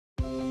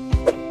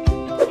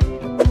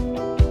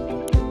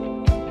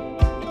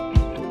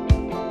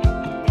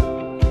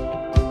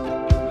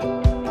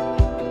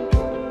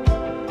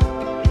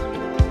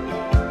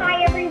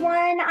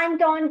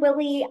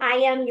Currently, I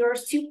am your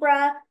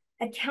Supra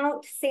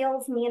account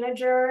sales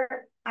manager.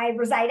 I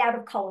reside out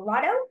of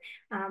Colorado.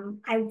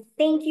 I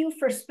thank you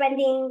for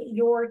spending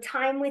your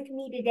time with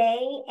me today,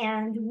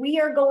 and we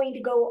are going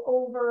to go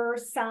over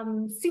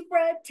some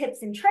Supra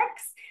tips and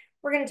tricks.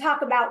 We're going to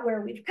talk about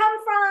where we've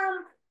come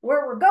from,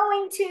 where we're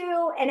going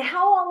to, and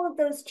how all of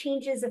those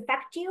changes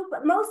affect you.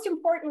 But most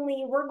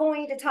importantly, we're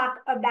going to talk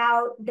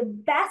about the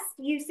best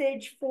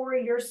usage for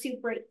your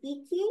Supra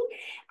eKey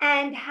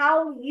and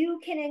how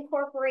you can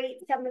incorporate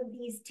some of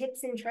these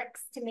tips and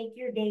tricks to make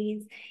your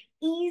days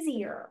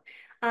easier.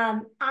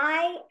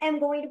 I am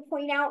going to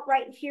point out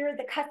right here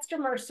the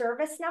customer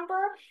service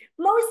number.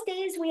 Most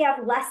days we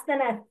have less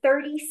than a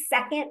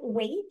 30-second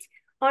wait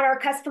on our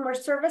customer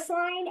service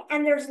line,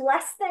 and there's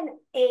less than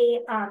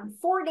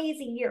 4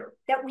 days a year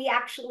that we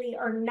actually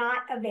are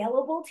not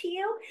available to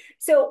you.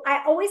 So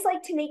I always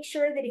like to make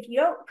sure that if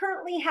you don't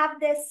currently have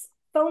this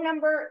phone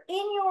number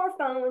in your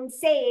phone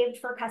saved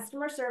for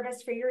customer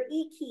service for your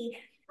eKey,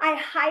 I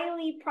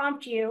highly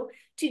prompt you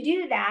to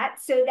do that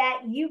so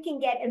that you can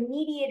get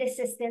immediate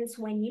assistance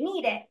when you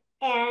need it.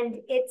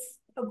 And it's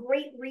a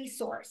great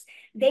resource.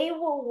 They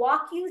will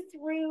walk you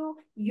through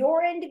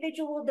your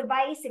individual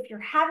device. If you're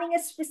having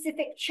a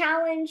specific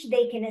challenge,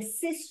 they can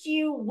assist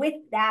you with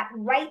that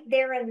right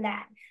there and then.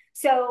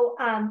 So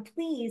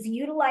please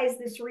utilize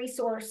this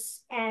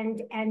resource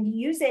and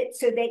use it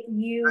so that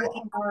you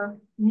are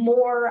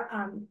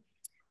more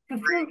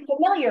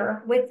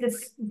familiar with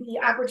the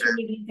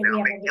opportunities that we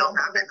have available.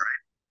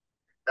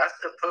 That's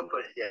the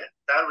purpose, yeah.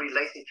 That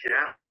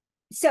relationship.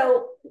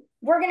 So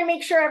we're going to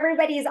make sure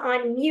everybody's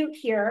on mute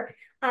here,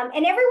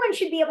 and everyone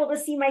should be able to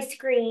see my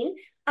screen.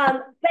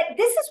 But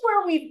this is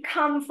where we've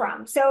come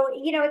from. So,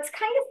 you know, it's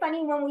kind of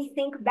funny when we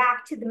think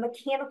back to the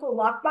mechanical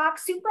lockbox.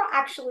 Supra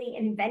actually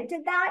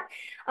invented that.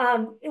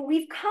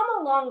 We've come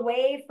a long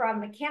way from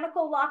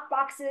mechanical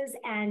lockboxes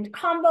and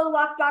combo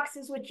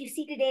lockboxes, which you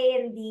see today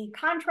in the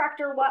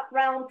contractor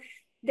realm.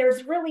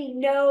 There's really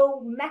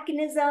no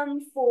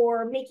mechanism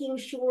for making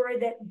sure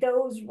that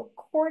those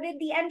recorded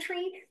the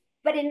entry.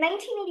 But in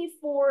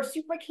 1984,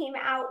 Supra came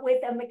out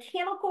with a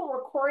mechanical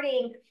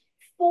recording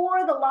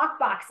for the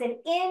lockbox. And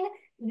in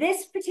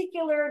this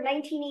particular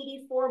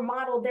 1984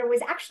 model, there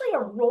was actually a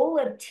roll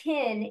of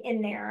tin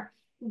in there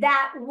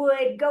that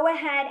would go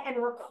ahead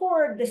and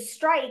record the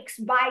strikes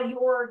by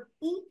your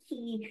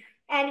eKey,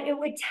 and it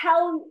would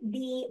tell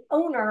the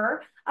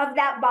owner of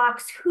that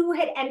box who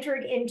had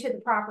entered into the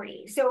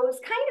property. So it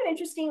was kind of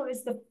interesting. It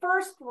was the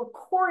first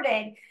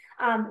recorded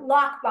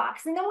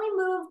lockbox. And then we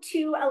moved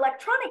to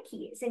electronic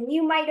keys. And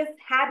you might have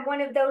had one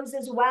of those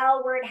as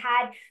well, where it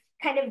had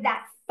kind of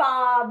that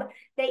fob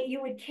that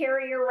you would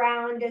carry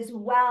around as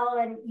well,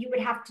 and you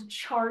would have to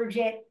charge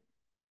it.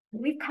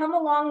 We've come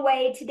a long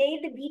way. Today,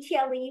 the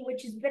BTLE,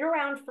 which has been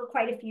around for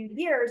quite a few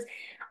years,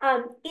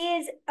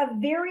 is a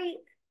very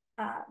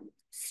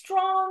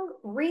strong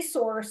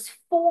resource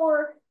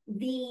for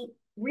the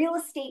real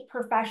estate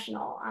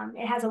professional.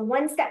 It has a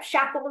one-step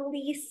shackle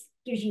release,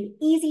 gives you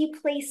easy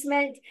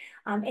placement.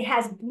 It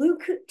has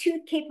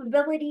Bluetooth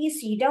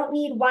capabilities, so you don't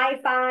need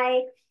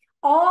Wi-Fi.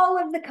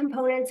 All of the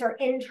components are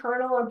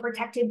internal and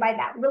protected by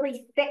that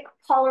really thick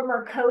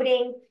polymer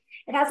coating.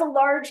 It has a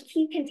large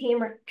key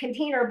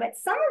container, but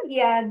some of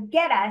you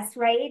get us,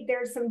 right?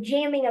 There's some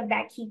jamming of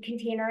that key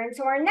container. And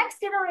so our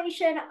next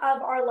iteration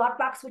of our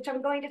lockbox, which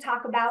I'm going to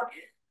talk about,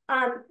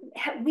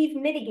 we've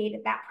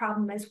mitigated that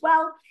problem as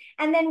well.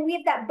 And then we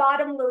have that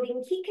bottom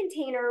loading key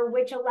container,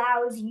 which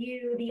allows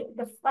you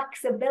the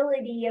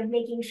flexibility of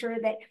making sure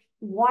that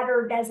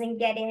water doesn't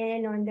get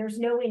in or there's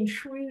no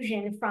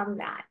intrusion from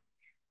that.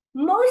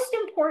 Most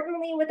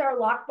importantly, with our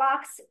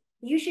lockbox,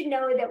 you should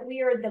know that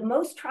we are the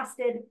most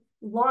trusted,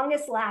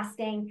 longest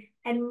lasting,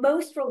 and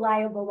most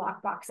reliable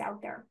lockbox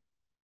out there.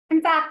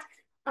 In fact,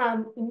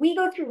 we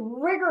go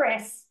through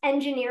rigorous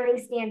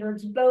engineering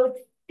standards, both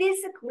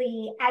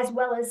physically as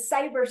well as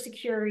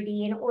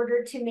cybersecurity, in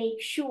order to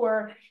make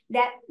sure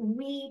that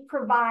we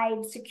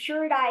provide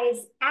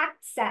securitized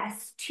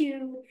access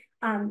to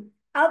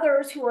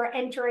others who are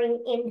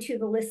entering into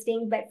the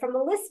listing. But from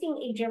a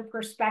listing agent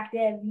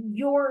perspective,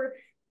 your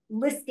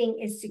listing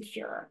is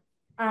secure.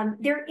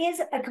 There is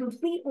a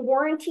complete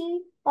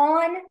warranty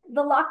on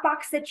the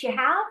lockbox that you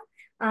have.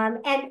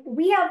 And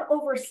we have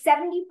over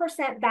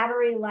 70%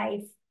 battery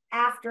life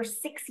after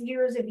 6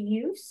 years of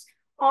use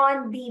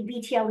on the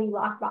BTLE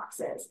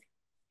lockboxes.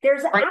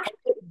 There's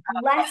actually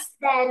less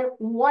than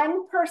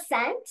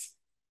 1%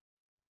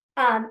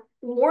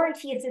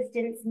 warranty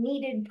assistance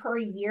needed per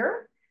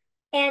year.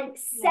 And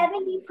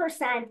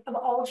 70% of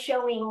all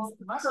showings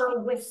occur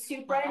with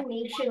Supra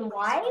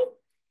nationwide,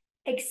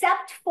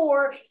 except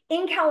for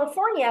in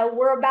California,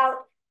 where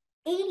about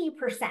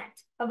 80%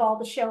 of all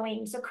the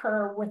showings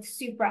occur with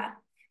Supra.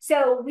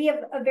 So we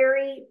have a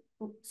very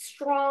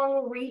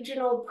strong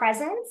regional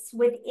presence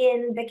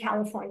within the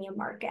California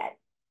market.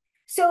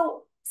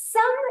 So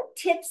some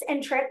tips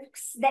and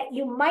tricks that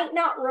you might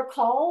not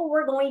recall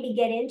we're going to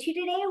get into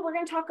today. We're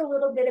going to talk a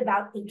little bit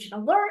about agent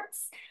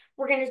alerts.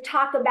 We're going to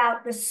talk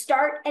about the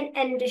start and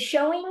end to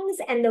showings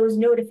and those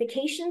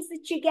notifications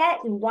that you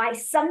get and why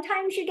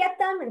sometimes you get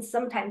them and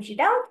sometimes you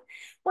don't.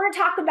 We're going to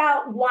talk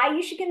about why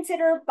you should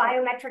consider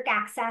biometric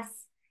access.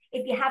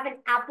 If you have an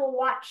Apple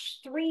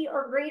Watch 3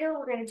 or greater,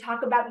 we're going to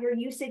talk about your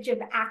usage of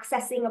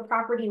accessing a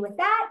property with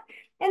that.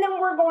 And then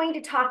we're going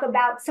to talk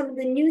about some of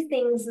the new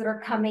things that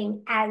are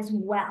coming as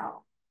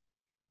well.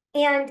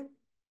 And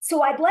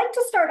so I'd like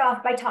to start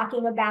off by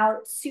talking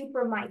about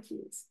Supra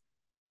MyKeys.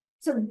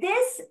 So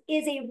this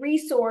is a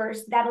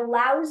resource that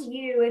allows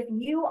you, if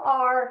you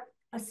are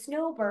a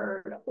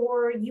snowbird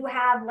or you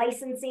have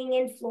licensing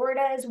in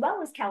Florida as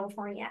well as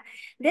California,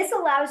 this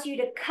allows you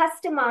to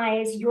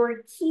customize your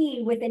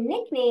key with a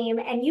nickname,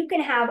 and you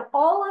can have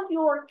all of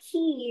your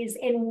keys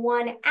in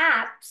one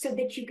app so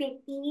that you can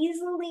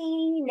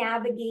easily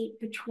navigate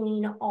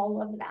between all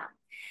of them.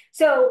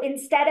 So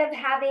instead of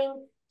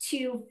having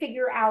to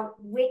figure out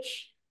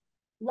which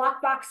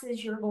lock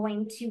boxes you're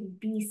going to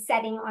be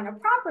setting on a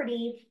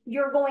property,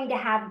 you're going to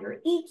have your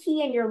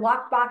eKey and your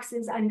lock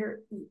boxes under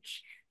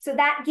each. So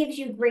that gives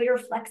you greater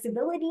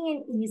flexibility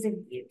and ease of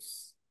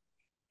use.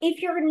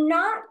 If you're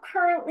not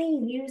currently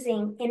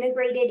using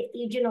integrated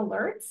agent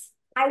alerts,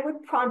 I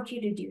would prompt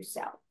you to do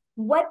so.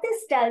 What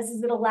this does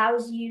is it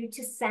allows you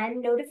to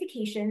send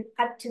notification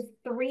up to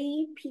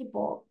 3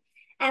 people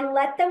and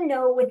let them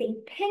know with a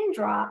pin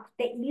drop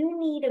that you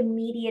need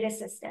immediate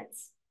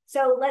assistance.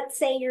 So let's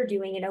say you're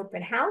doing an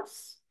open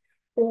house,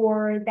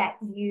 or that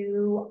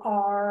you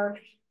are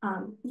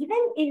even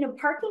in a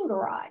parking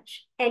garage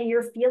and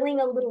you're feeling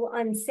a little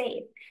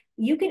unsafe.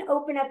 You can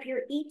open up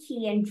your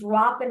eKey and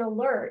drop an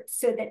alert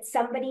so that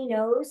somebody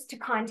knows to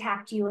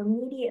contact you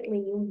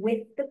immediately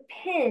with the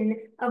pin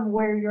of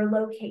where you're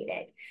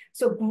located.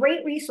 So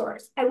great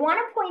resource. I want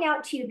to point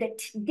out to you that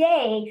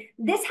today,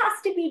 this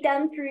has to be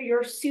done through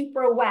your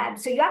Supra web.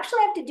 So you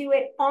actually have to do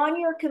it on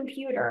your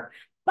computer.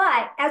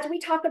 But as we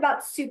talk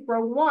about Supra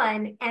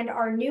One and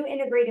our new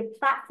integrated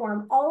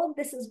platform, all of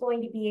this is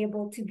going to be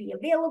able to be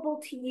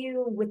available to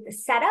you with the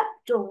setup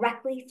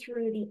directly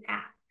through the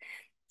app.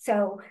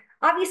 So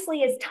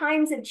obviously, as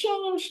times have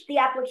changed, the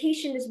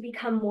application has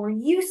become more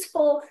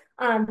useful.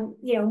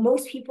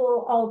 Most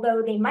people,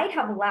 although they might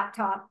have a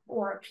laptop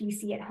or a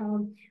PC at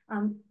home,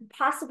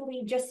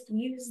 possibly just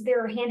use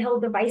their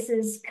handheld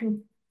devices,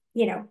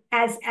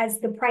 as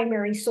the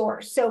primary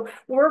source. So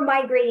we're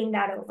migrating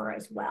that over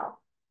as well.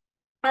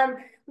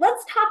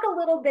 Let's talk a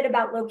little bit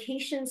about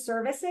location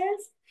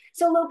services.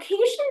 So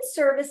location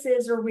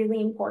services are really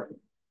important.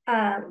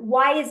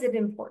 Why is it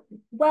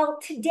important? Well,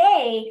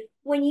 today,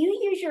 when you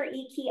use your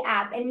eKey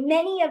app and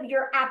many of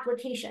your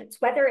applications,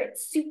 whether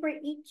it's Supra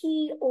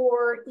eKey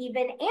or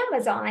even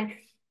Amazon,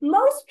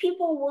 most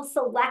people will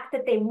select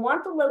that they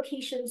want the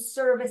location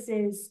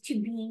services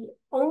to be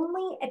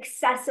only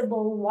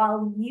accessible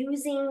while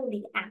using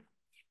the app,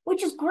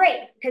 which is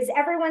great because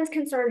everyone's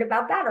concerned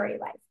about battery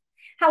life.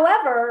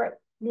 However,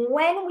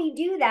 when we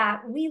do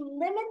that, we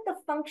limit the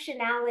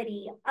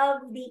functionality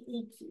of the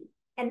eKey.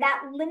 And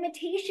that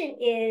limitation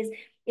is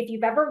if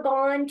you've ever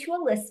gone to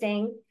a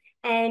listing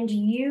and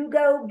you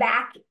go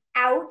back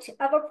out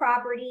of a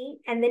property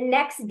and the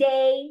next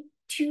day,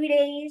 2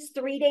 days,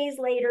 3 days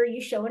later,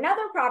 you show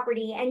another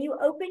property and you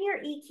open your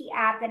eKey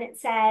app and it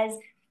says,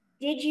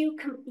 did you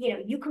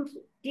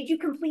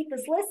complete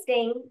this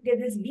listing, did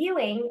this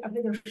viewing of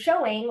the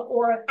showing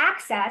or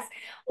access,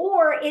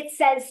 or it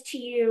says to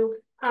you,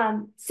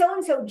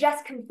 so-and-so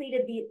just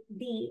completed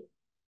the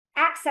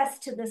access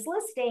to this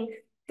listing.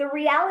 The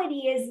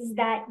reality is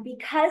that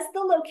because the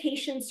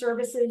location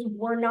services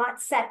were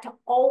not set to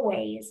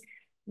always,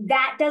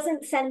 that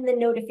doesn't send the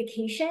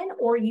notification,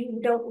 or you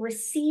don't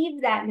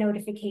receive that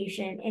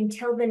notification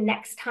until the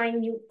next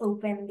time you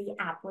open the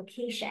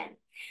application.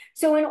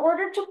 So in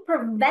order to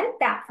prevent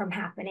that from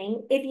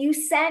happening, if you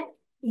sent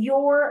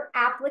your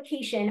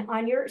application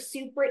on your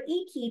Supra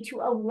eKey to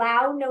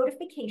allow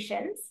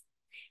notifications,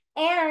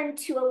 and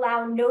to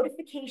allow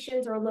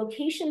notifications or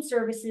location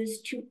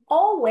services to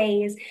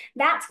always,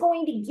 that's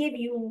going to give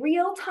you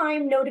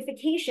real-time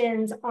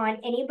notifications on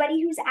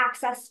anybody who's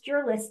accessed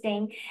your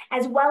listing,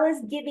 as well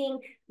as giving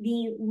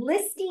the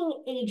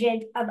listing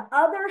agent of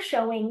other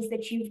showings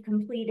that you've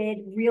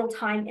completed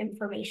real-time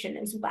information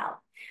as well.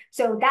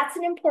 So that's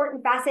an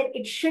important facet.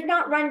 It should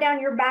not run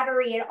down your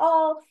battery at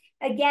all.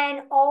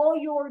 Again, all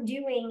you're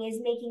doing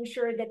is making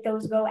sure that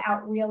those go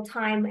out real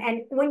time.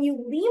 And when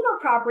you leave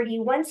a property,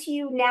 once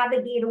you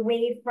navigate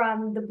away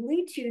from the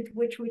Bluetooth,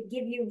 which would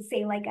give you,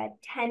 say, like a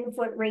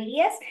 10-foot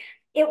radius,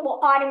 it will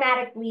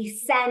automatically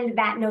send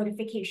that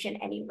notification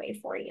anyway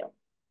for you.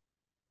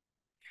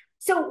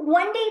 So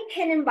one-day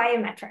PIN and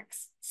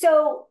biometrics.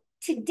 So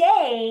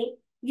today,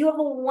 you have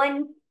a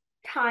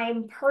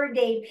one-time per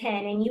day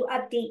PIN and you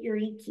update your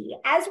eKey.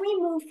 As we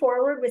move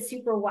forward with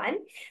Supra One,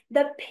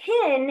 the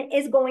PIN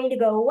is going to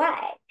go away.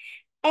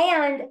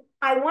 And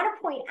I want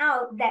to point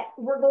out that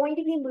we're going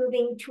to be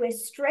moving to a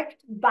strict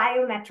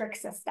biometric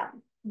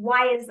system.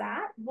 Why is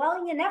that?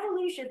 Well, you never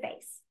lose your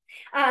face.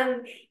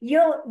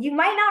 You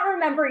might not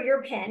remember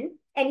your PIN,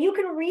 And you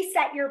can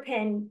reset your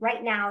PIN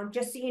right now,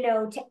 just so you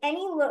know, to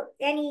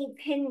any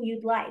PIN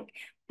you'd like.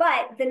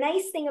 But the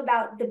nice thing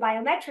about the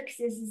biometrics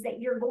is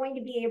that you're going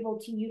to be able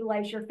to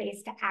utilize your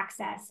face to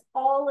access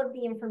all of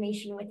the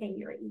information within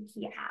your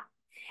eKey app.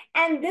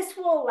 And this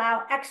will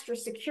allow extra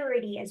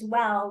security as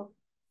well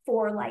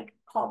for like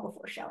call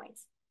before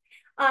showings.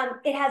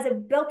 It has a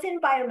built-in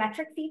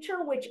biometric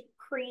feature, which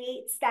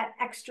creates that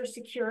extra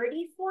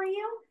security for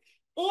you.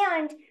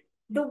 And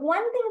the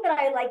one thing that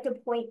I like to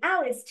point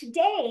out is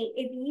today,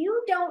 if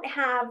you don't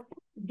have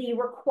the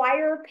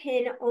require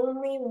PIN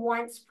only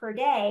once per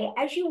day,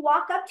 as you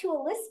walk up to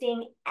a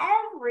listing,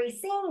 every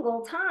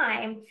single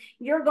time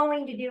you're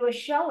going to do a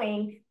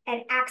showing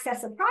and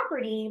access a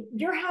property,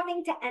 you're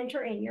having to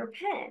enter in your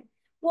PIN.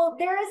 Well,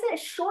 there is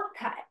a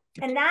shortcut,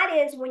 and that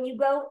is when you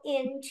go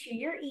into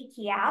your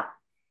eKey app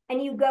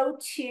and you go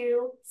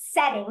to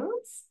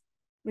settings,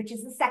 which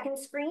is the second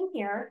screen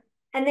here,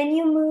 and then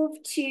you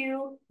move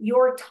to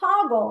your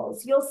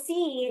toggles. You'll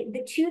see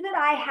the two that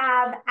I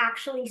have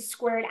actually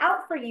squared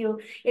out for you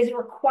is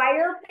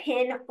require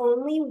PIN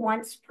only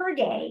once per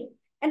day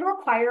and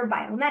require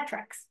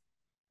biometrics.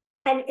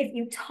 And if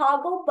you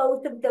toggle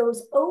both of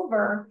those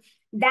over,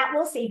 that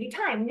will save you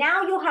time.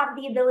 Now you'll have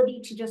the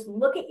ability to just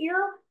look at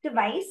your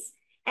device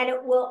and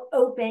it will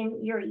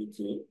open your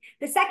eKey.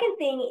 The second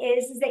thing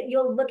is that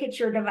you'll look at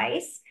your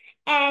device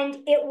and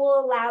it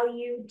will allow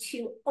you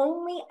to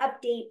only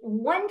update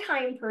one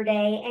time per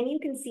day, and you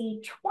can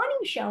see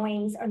 20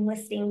 showings and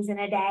listings in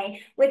a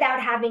day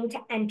without having to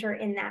enter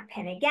in that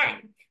PIN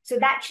again. So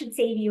that should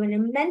save you an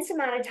immense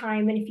amount of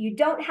time. And if you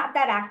don't have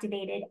that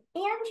activated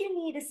and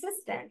you need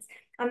assistance,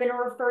 I'm going to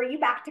refer you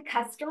back to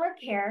customer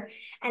care,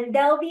 and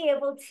they'll be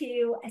able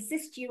to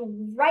assist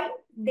you right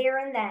there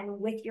and then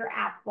with your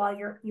app while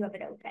you have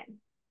it open.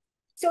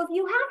 So if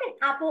you have an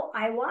Apple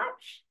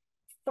iWatch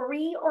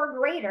 3 or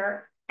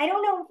greater, I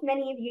don't know if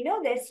many of you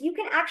know this, you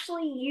can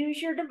actually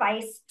use your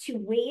device to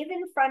wave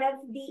in front of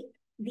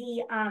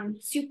the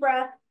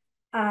Supra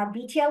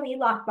BTLE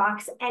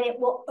lockbox, and it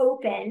will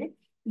open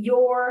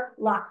your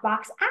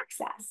lockbox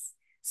access.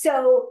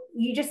 So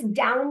you just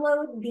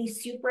download the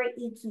Supra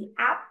eKey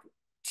app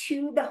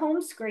to the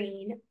home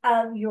screen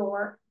of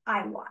your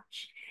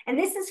iWatch. And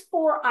this is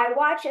for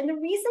iWatch. And the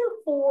reason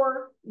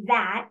for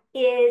that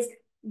is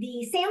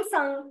the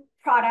Samsung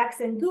products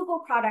and Google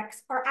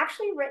products are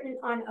actually written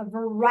on a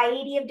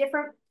variety of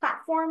different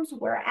platforms,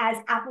 whereas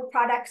Apple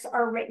products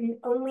are written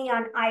only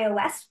on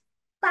iOS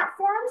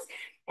platforms.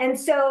 And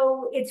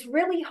so it's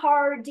really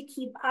hard to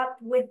keep up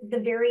with the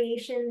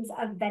variations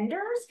of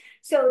vendors.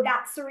 So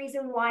that's the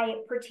reason why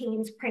it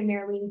pertains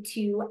primarily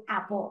to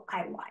Apple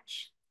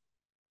iWatch.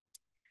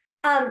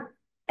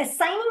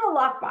 Assigning a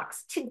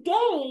lockbox.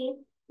 Today,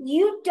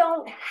 you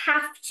don't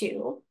have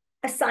to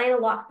assign a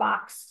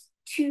lockbox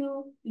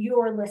to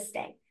your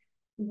listing.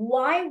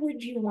 Why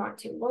would you want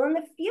to? Well, in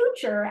the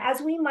future,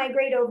 as we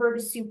migrate over to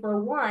Supra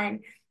One,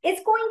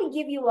 it's going to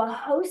give you a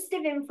host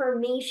of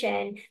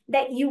information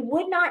that you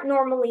would not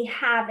normally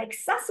have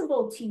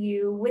accessible to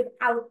you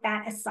without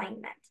that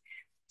assignment.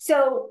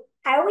 So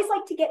I always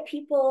like to get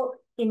people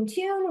in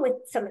tune with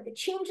some of the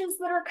changes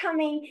that are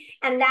coming,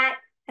 and that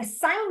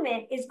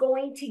assignment is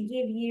going to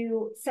give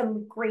you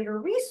some greater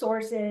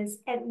resources.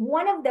 And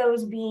one of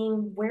those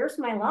being, where's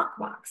my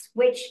lockbox,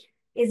 which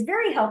is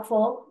very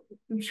helpful.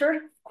 I'm sure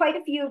quite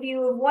a few of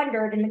you have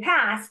wondered in the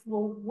past,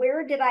 well,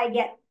 where did my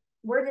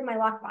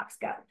lockbox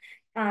go?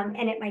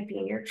 And it might be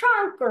in your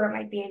trunk or it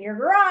might be in your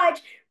garage,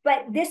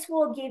 but this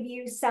will give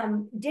you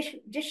some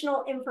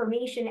additional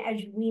information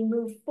as we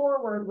move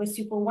forward with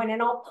Supra One.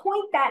 And I'll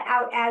point that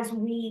out as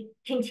we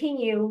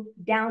continue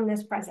down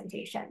this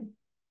presentation.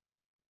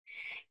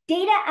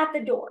 Data at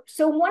the door.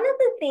 So one of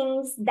the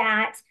things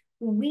that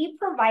we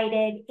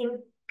provided in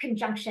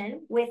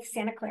conjunction with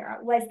Santa Clara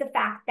was the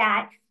fact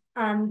that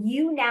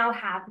you now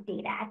have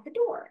data at the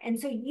door. And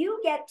so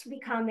you get to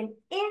become an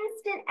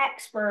instant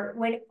expert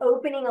when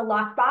opening a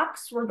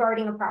lockbox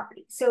regarding a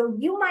property. So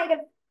you might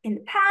have in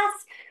the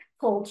past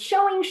pulled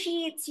showing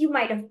sheets, you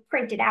might have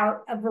printed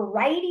out a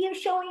variety of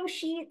showing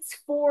sheets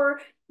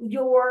for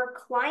your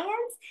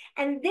clients.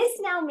 And this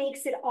now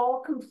makes it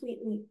all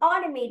completely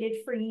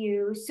automated for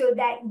you so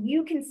that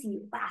you can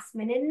see last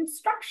minute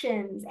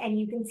instructions and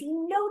you can see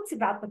notes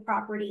about the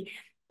property.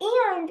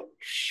 And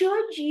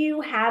should you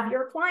have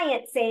your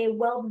client say,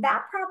 well,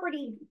 that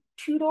property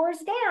 2 doors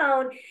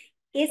down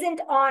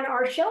isn't on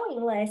our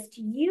showing list,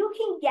 you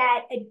can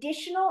get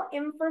additional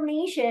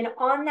information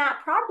on that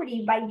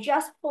property by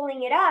just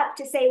pulling it up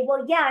to say,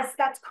 well, yes,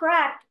 that's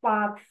correct,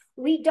 Bob.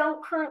 We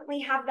don't currently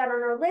have that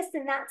on our list,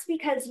 and that's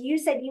because you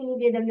said you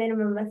needed a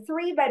minimum of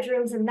 3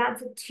 bedrooms, and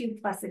that's a 2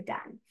 plus a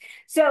den.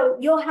 So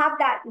you'll have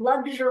that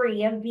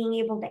luxury of being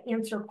able to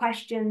answer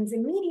questions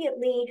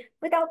immediately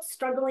without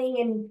struggling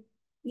and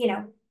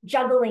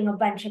juggling a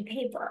bunch of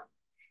paper.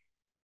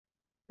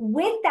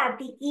 With that,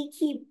 the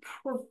eKey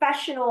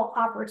professional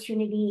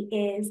opportunity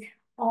is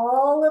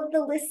all of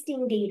the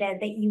listing data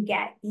that you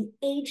get, the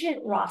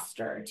agent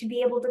roster, to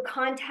be able to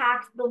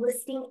contact the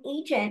listing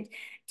agent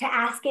to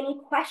ask any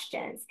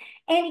questions.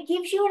 And it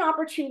gives you an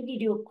opportunity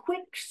to do a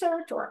quick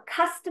search or a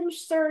custom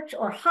search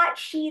or hot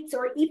sheets,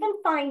 or even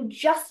find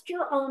just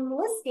your own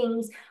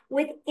listings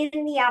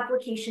within the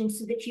application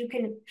so that you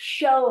can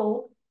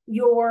show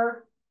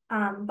your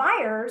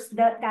buyers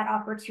that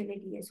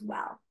opportunity as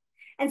well.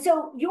 And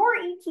so your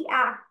eKey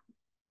app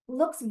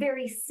looks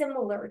very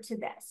similar to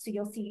this. So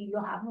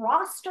you'll have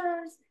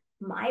rosters,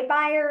 my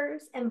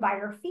buyers, and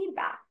buyer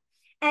feedback.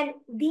 And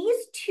these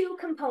two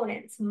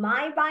components,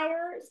 my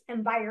buyers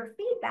and buyer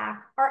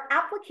feedback, are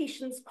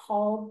applications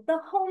called the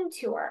home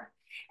tour.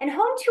 And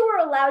home tour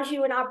allows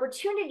you an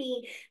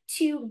opportunity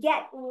to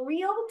get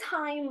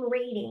real-time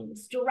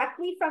ratings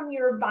directly from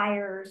your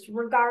buyers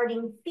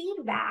regarding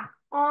feedback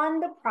on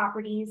the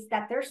properties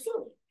that they're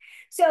seeing.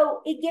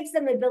 So it gives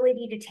them the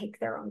ability to take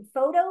their own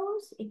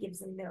photos. It gives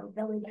them their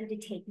ability to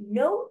take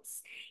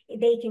notes.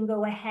 They can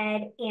go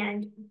ahead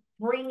and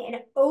bring an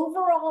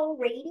overall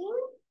rating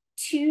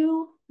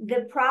to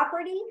the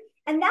property.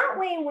 And that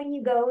way, when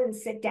you go and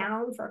sit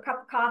down for a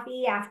cup of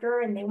coffee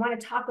after and they want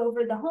to talk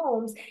over the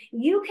homes,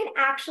 you can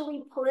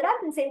actually pull it up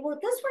and say, well,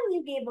 this one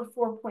you gave a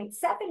 4.7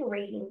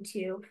 rating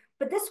to,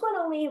 but this one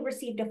only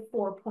received a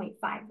 4.5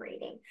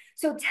 rating.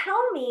 So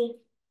tell me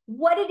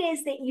what it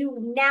is that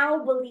you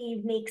now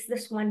believe makes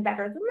this one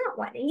better than that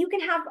one. And you can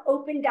have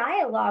open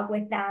dialogue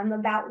with them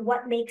about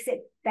what makes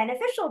it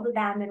beneficial to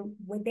them and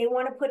would they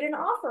want to put an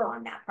offer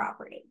on that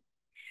property.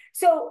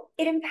 So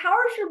it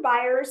empowers your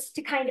buyers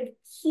to kind of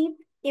keep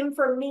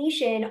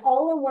information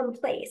all in one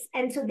place.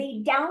 And so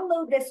they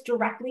download this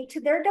directly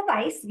to their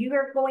device. You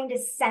are going to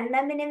send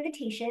them an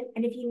invitation.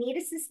 And if you need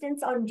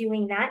assistance on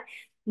doing that,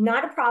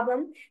 not a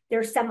problem.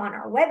 There's some on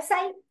our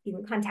website. You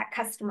can contact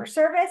customer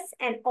service,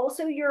 and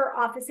also your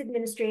office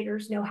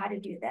administrators know how to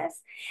do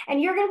this. And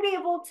you're going to be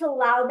able to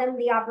allow them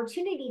the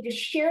opportunity to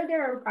share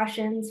their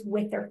impressions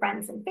with their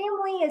friends and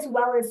family, as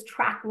well as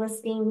track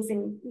listings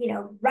and,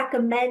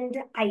 recommend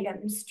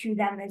items to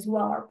them as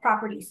well, or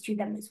properties to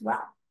them as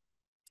well.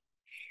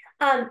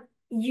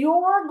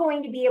 You're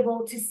going to be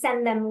able to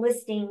send them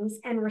listings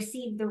and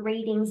receive the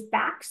ratings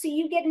back, so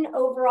you get an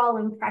overall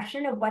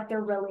impression of what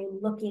they're really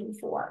looking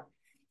for.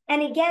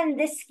 And again,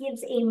 this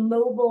gives a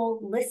mobile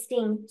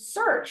listing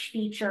search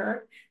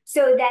feature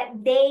so that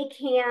they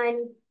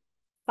can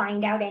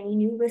find out any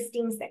new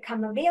listings that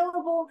come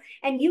available,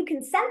 and you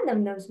can send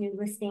them those new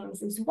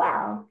listings as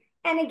well.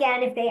 And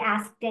again, if they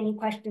asked any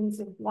questions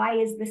of why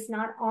is this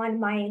not on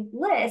my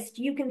list,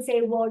 you can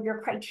say, well, has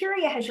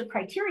your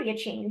criteria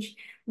changed?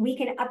 We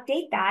can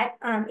update that.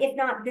 If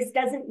not, this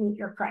doesn't meet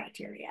your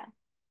criteria.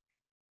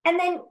 And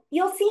then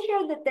you'll see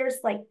here that there's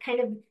like kind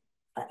of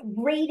a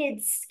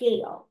rated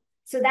scale.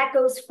 So that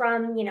goes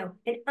from, an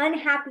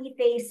unhappy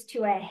face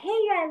to a, hey,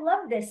 I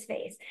love this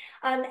face.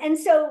 And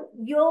so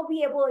you'll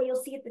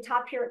see at the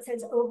top here, it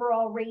says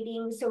overall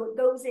rating. So it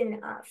goes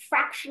in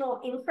fractional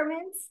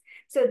increments.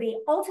 So the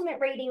ultimate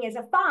rating is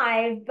a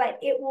 5, but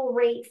it will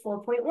rate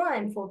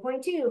 4.1,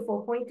 4.2,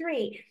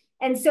 4.3.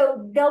 And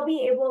so they'll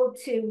be able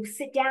to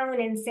sit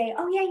down and say,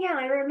 oh, yeah,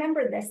 I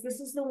remember this. This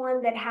is the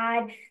one that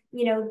had,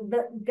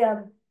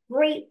 the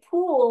great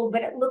pool,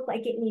 but it looked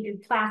like it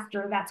needed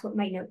plaster. That's what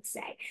my notes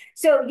say.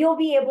 So you'll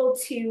be able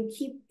to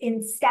keep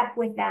in step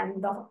with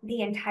them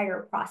the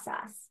entire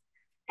process.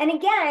 And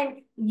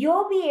again,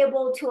 you'll be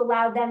able to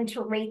allow them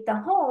to rate the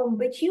home,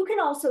 but you can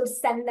also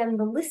send them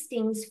the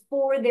listings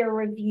for their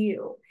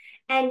review.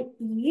 And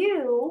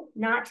you,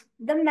 not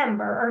the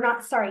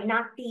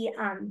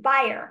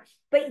buyer,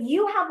 but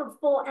you have a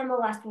full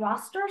MLS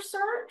roster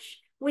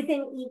search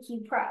within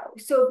eKey Pro.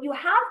 So if you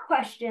have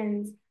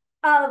questions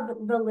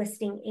of the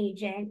listing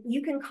agent,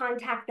 you can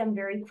contact them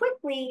very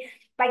quickly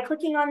by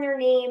clicking on their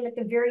name. At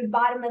the very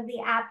bottom of the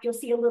app, you'll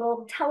see a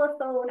little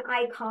telephone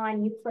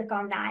icon. You click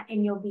on that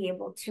and you'll be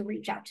able to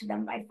reach out to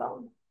them by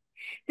phone.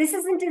 This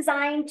isn't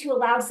designed to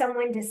allow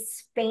someone to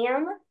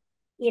spam,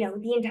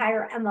 the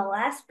entire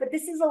MLS, but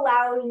this is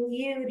allowing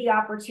you the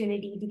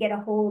opportunity to get a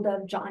hold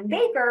of John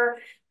Baker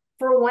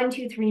for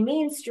 123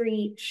 Main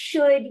Street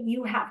should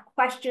you have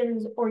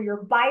questions or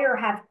your buyer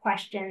have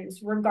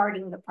questions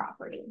regarding the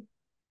property.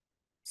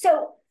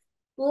 So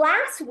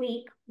last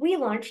week, we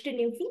launched a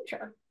new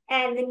feature,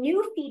 and the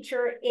new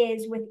feature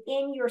is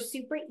within your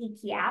Supra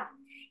eKey app.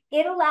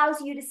 It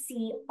allows you to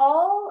see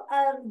all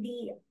of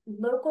the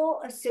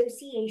local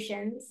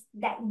associations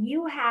that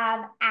you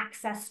have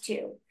access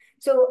to.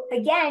 So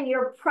again,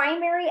 your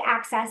primary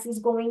access is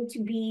going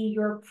to be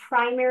your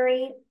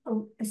primary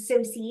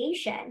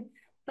association,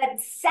 but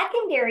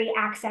secondary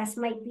access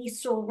might be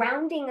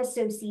surrounding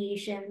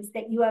associations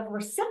that you have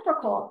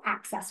reciprocal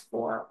access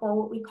for, or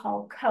what we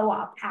call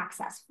co-op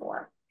access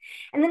for.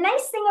 And the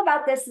nice thing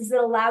about this is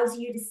it allows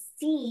you to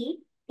see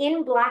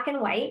in black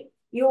and white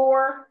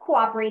your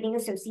cooperating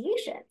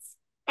associations.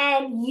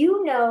 And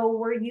you know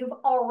where you've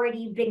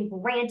already been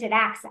granted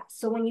access.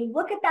 So when you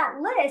look at that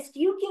list,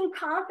 you can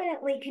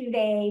confidently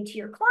convey to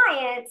your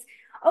clients,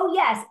 oh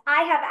yes,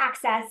 I have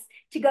access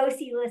to go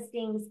see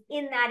listings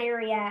in that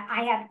area.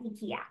 I have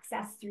eKey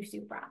access through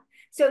Supra.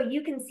 So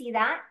you can see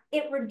that.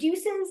 It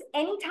reduces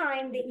any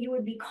time that you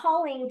would be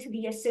calling to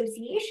the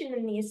association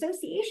and the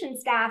association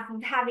staff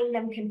of having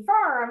them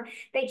confirm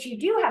that you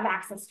do have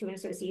access to an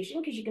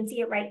association, because you can see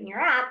it right in your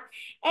app.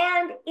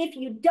 And if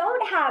you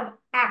don't have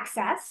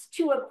access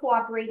to a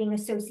cooperating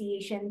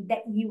association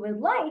that you would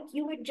like,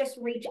 you would just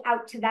reach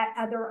out to that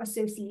other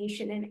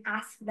association and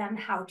ask them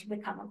how to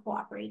become a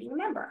cooperating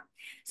member.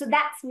 So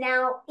that's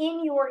now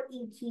in your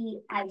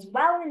eKey as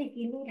well. And if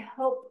you need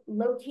help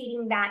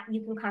locating that,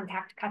 you can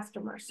contact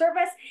customer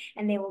service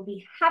and they will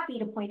be happy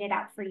to point it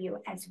out for you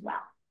as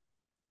well.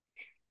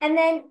 And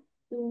then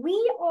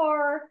we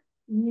are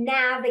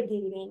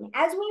navigating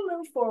as we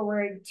move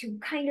forward to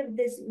kind of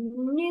this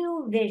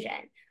new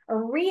vision, a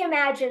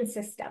reimagined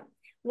system.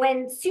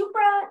 When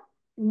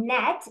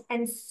SupraNet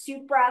and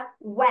Supra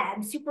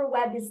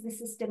Web is the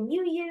system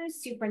you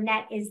use,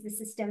 SupraNet is the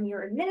system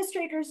your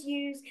administrators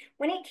use.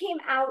 When it came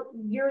out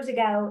years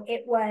ago,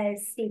 it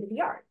was state of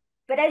the art.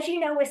 But as you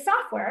know, with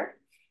software,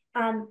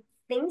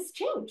 things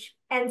change.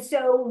 And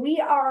so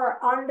we are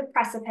on the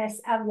precipice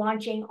of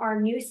launching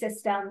our new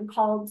system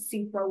called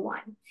Supra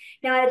One.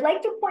 Now, I'd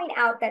like to point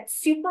out that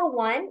Supra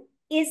One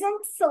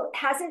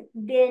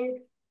hasn't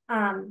been,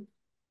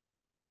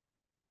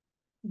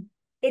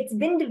 it's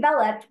been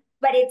developed,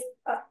 but it's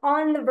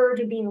on the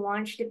verge of being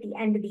launched at the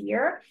end of the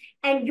year.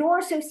 And your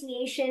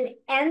association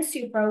and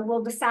Supra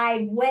will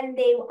decide when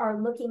they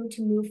are looking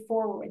to move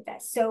forward with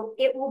this. So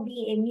it will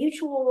be a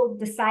mutual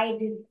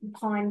decided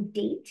upon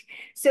date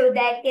so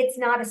that it's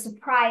not a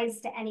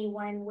surprise to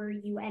anyone where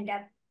you end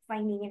up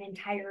finding an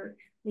entirely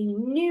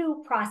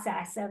new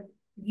process of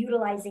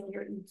utilizing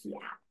your eKey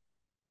app.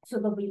 So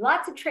there'll be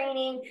lots of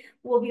training.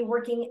 We'll be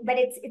working, but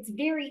it's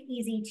very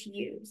easy to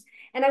use.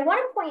 And I want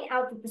to point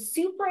out that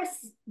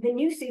the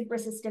new Supra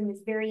system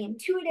is very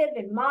intuitive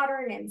and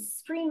modern and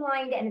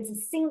streamlined, and it's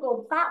a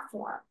single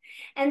platform.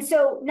 And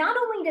so not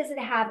only does it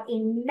have a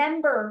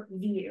member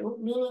view,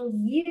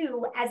 meaning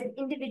you as an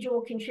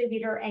individual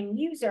contributor and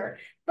user,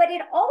 but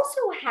it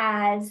also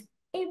has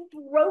a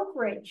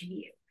brokerage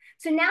view.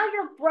 So now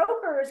your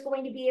broker is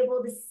going to be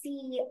able to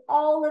see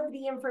all of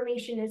the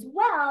information as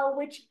well,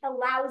 which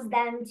allows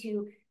them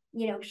to,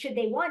 should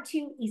they want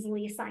to,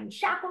 easily assign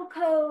shackle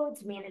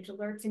codes, manage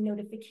alerts and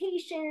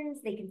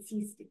notifications. They can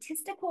see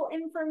statistical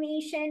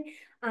information.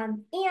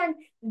 And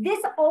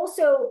this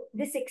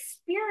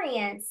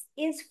experience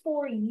is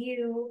for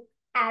you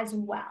as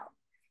well.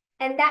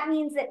 And that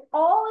means that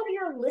all of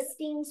your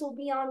listings will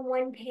be on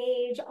one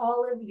page.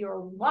 All of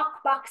your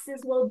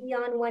lockboxes will be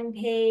on one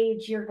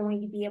page. You're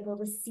going to be able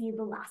to see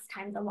the last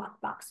time the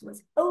lockbox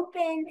was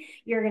open.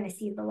 You're going to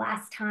see the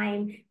last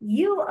time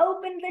you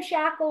opened the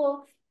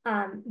shackle.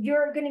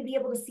 You're going to be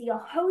able to see a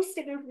host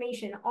of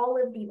information,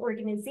 all of the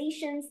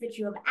organizations that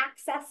you have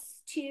access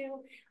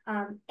to,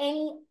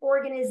 any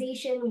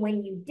organization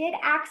when you did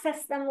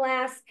access them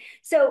last.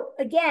 So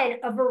again,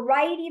 a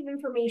variety of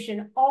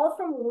information, all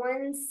from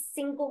one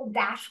single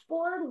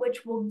dashboard,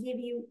 which will give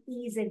you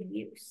ease of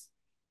use.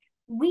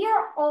 We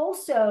are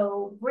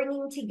also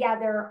bringing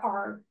together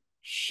our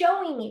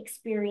showing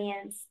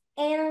experience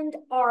and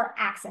our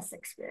access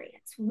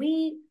experience.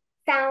 We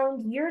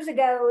found years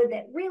ago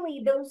that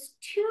really those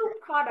two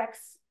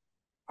products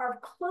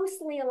are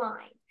closely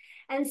aligned.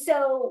 And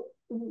so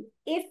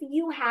if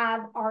you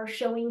have our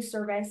showing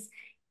service,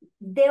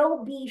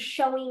 they'll be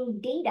showing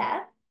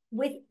data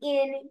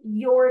within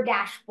your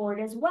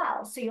dashboard as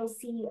well. So you'll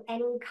see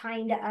any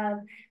kind of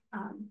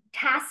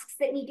tasks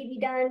that need to be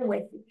done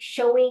with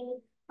showing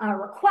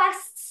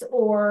requests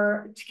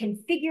or to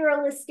configure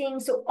a listing.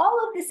 So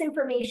all of this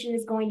information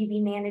is going to be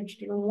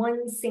managed in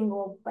one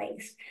single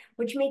place,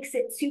 which makes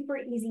it super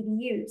easy to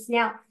use.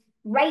 Now,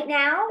 right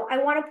now,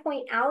 I want to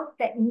point out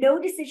that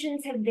no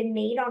decisions have been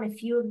made on a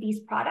few of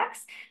these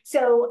products.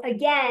 So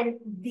again,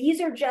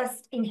 these are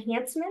just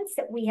enhancements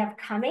that we have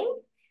coming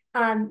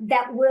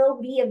that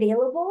will be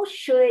available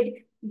should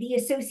the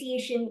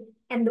association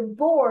and the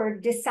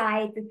board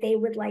decide that they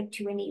would like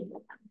to enable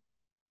them.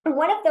 And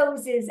one of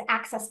those is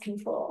access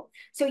control.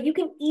 So you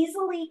can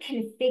easily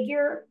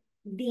configure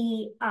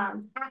the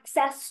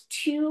access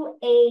to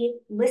a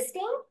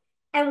listing.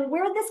 And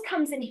where this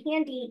comes in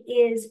handy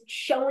is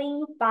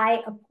showing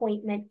by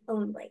appointment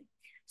only.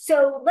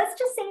 So let's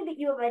just say that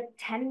you have a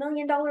 $10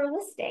 million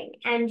listing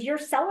and your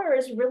seller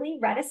is really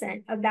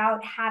reticent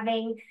about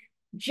having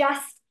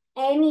just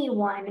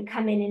anyone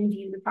come in and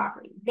view the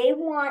property. They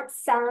want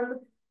some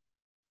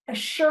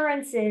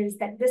assurances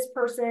that this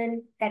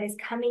person that is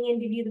coming in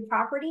to view the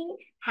property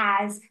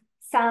has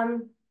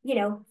some,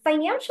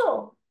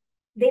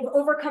 they've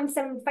overcome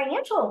some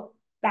financial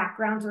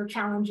backgrounds or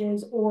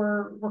challenges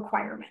or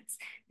requirements,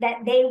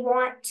 that they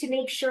want to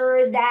make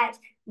sure that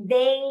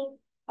they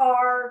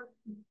are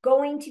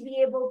going to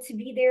be able to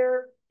be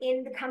there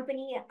in the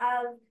company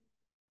of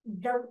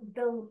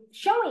the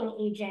showing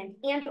agent,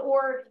 and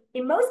or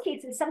in most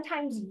cases,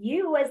 sometimes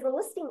you as the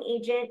listing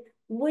agent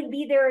would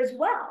be there as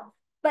well.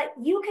 But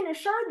you can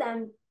assure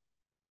them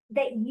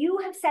that you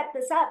have set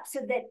this up so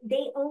that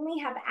they only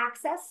have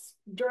access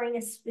during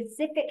a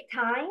specific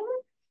time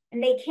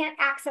and they can't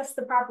access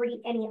the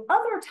property any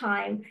other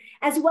time,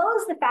 as well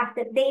as the fact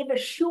that they've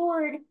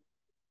assured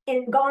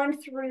and gone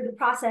through the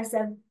process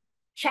of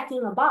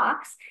checking a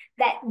box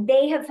that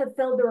they have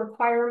fulfilled the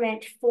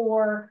requirement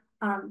for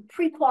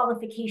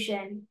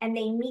pre-qualification and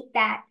they meet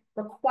that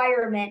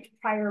requirement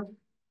prior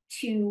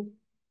to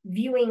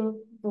viewing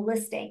the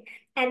listing,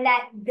 and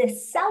that the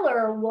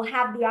seller will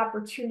have the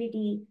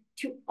opportunity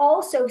to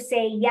also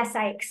say, yes,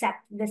 I accept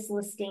this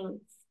listing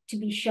to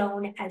be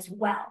shown as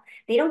well.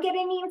 They don't get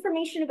any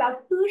information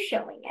about who's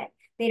showing it.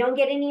 They don't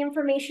get any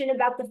information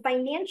about the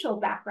financial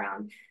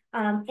background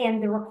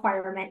and the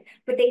requirement,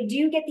 but they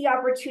do get the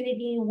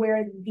opportunity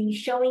where the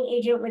showing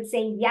agent would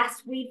say,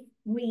 yes,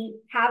 we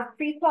have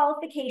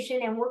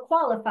pre-qualification and we're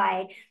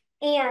qualified,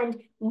 and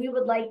we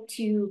would like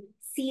to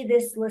see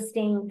this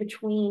listing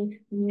between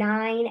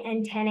 9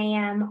 and 10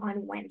 a.m.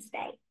 on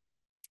Wednesday.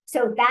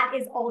 So that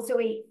is also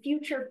a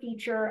future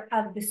feature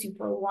of the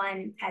Supra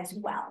One as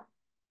well.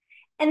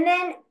 And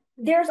then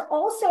there's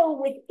also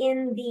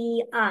within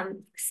the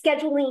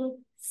scheduling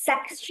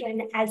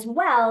section as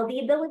well, the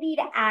ability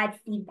to add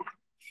feedback.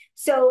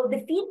 So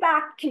the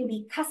feedback can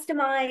be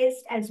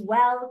customized as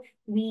well.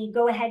 We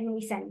go ahead and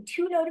we send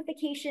 2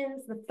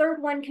 notifications. The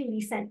third one can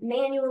be sent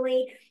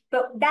manually,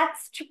 but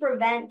that's to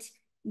prevent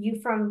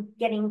you from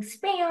getting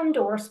spammed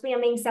or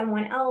spamming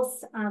someone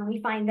else.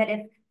 We find that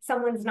if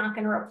someone's not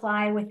going to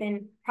reply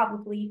within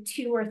probably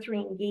 2 or 3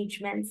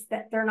 engagements,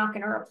 that they're not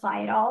going to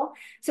reply at all.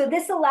 So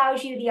this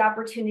allows you the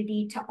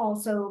opportunity to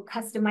also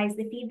customize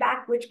the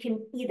feedback, which can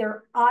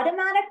either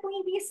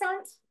automatically be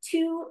sent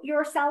to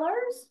your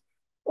sellers,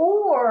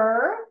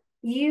 or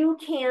you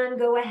can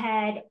go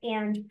ahead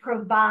and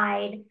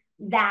provide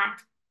that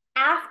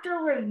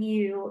after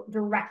review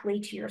directly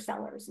to your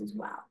sellers as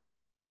well.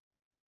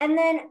 And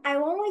then I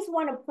always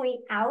want to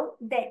point out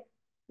that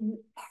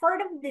part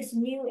of this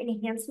new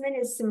enhancement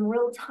is some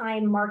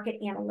real-time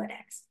market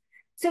analytics.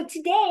 So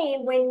today,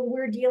 when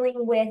we're dealing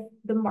with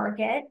the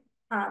market,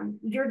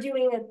 you're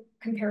doing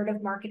a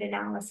comparative market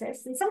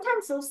analysis, and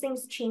sometimes those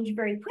things change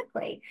very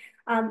quickly.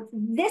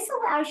 This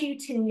allows you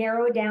to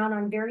narrow down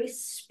on very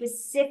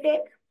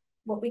specific,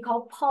 what we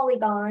call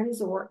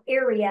polygons or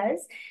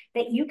areas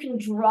that you can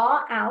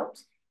draw out,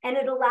 and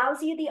it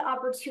allows you the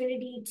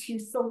opportunity to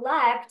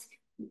select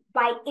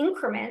by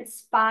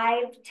increments,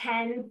 $5,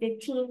 $10,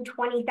 $15,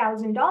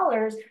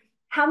 $20,000,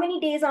 how many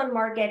days on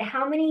market,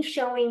 how many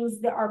showings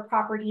that our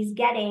property's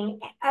getting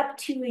up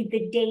to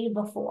the day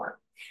before.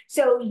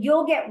 So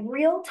you'll get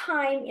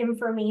real-time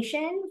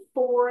information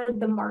for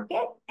the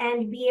market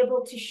and be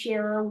able to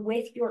share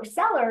with your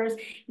sellers,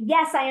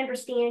 yes, I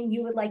understand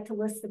you would like to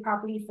list the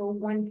property for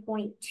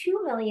 1.2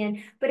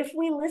 million, but if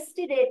we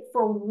listed it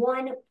for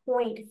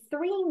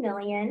 1.3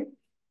 million,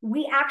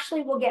 we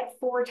actually will get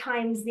 4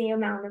 times the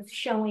amount of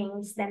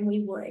showings than we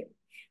would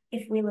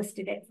if we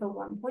listed it for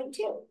 1.2.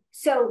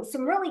 So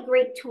some really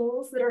great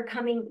tools that are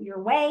coming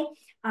your way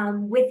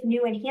with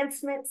new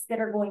enhancements that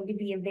are going to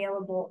be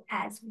available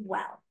as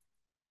well.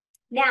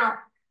 Now,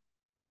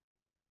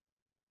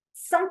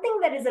 something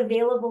that is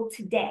available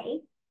today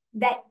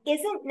that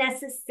isn't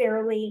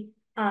necessarily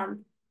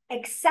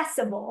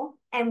accessible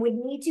and would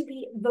need to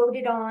be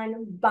voted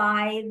on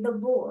by the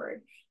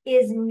board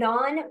is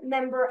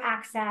non-member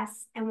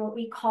access and what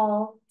we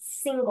call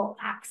single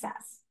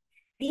access.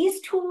 These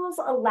tools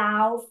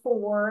allow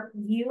for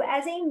you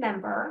as a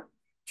member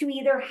to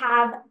either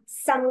have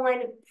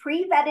someone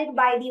pre-vetted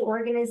by the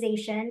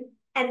organization,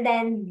 and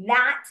then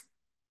that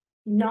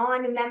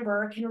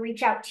non-member can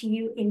reach out to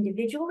you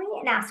individually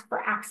and ask for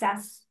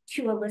access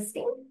to a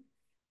listing,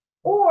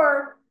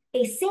 or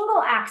a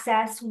single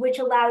access, which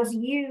allows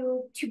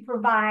you to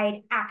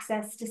provide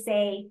access to,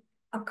 say,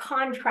 a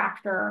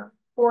contractor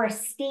or a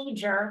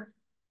stager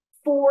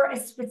for a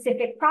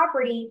specific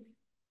property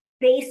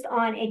based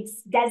on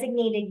its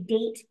designated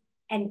date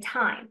and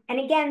time. And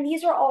again,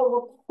 these are all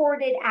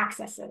recorded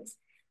accesses.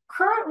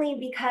 Currently,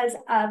 because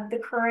of the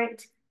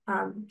current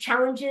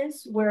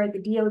challenges where the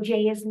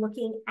DOJ is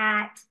looking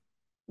at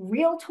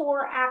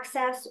realtor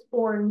access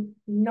or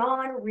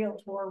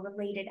non-realtor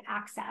related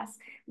access,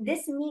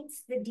 this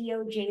meets the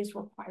DOJ's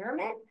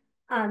requirement,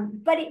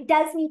 but it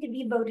does need to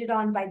be voted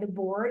on by the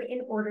board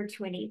in order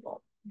to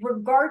enable.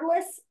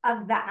 Regardless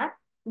of that,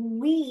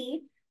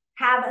 we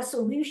have a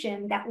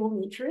solution that will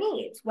meet your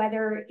needs,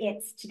 whether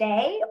it's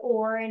today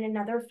or in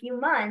another few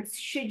months.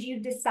 Should you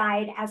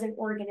decide as an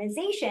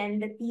organization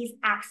that these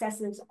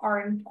accesses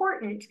are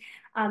important,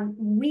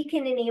 we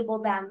can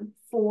enable them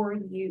for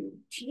you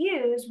to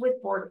use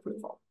with board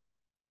approval.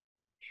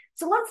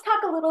 So let's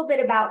talk a little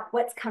bit about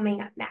what's coming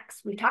up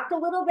next. We talked a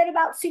little bit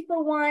about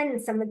Supra One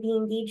and some of the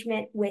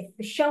engagement with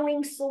the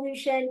showing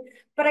solution,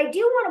 but I do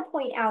want to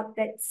point out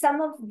that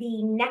some of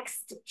the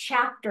next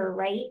chapter,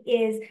 right,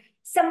 is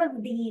some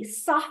of the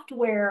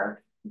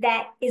software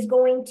that is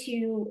going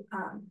to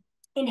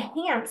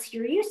enhance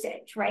your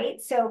usage,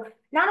 right? So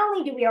not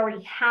only do we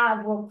already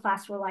have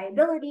world-class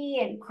reliability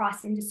and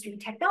cross-industry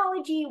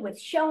technology with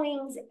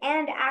showings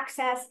and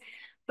access,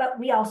 but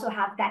we also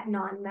have that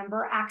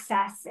non-member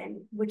access,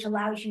 and which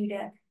allows you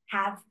to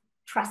have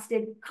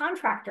trusted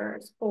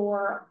contractors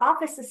or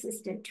office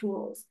assistant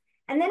tools.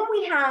 And then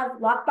we have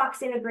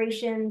lockbox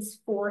integrations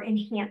for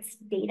enhanced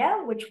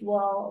data, which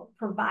will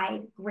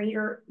provide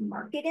greater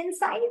market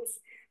insights.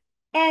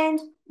 And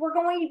we're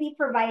going to be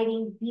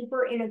providing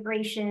deeper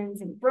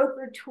integrations and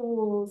broker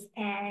tools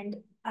and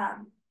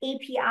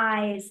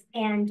APIs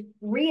and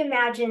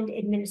reimagined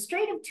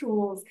administrative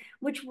tools,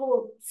 which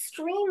will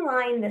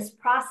streamline this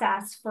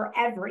process for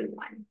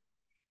everyone.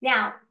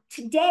 Now,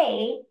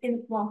 today,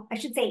 well, I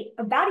should say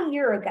about a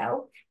year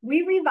ago,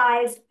 we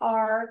revised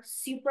our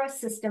Supra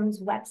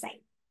Systems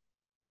website.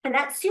 And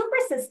that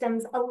Supra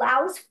Systems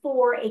allows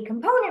for a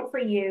component for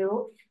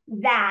you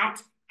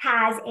that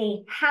has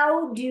a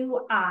how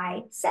do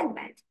I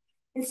segment.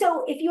 And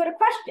so if you had a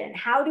question,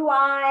 how do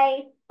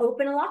I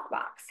open a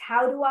lockbox?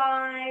 How do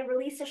I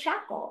release a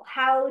shackle?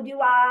 How do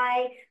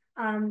I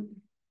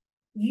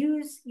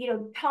use,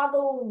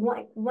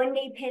 toggle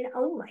one-day pin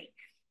only?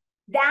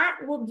 That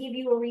will give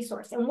you a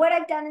resource. And what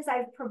I've done is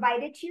I've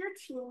provided to your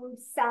team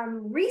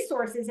some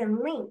resources and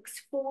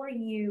links for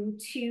you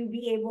to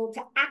be able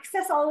to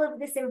access all of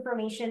this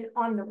information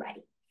on the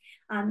ready.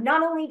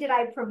 Not only did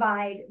I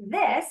provide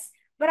this,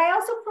 but I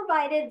also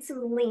provided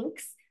some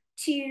links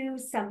to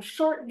some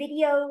short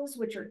videos,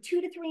 which are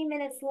 2 to 3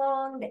 minutes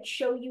long, that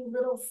show you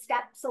little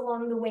steps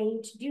along the way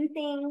to do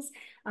things.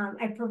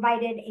 I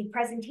provided a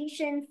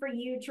presentation for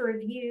you to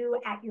review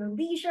at your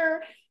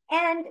leisure,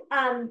 and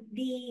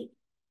the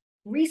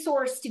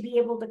resource to be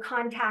able to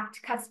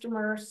contact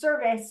customer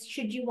service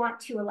should you want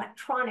to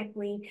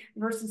electronically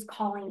versus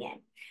calling in.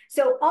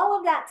 So all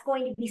of that's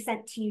going to be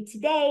sent to you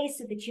today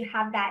so that you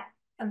have that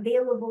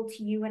available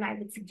to you, and I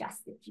would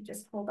suggest that you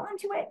just hold on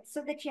to it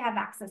so that you have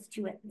access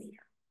to it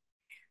later.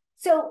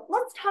 So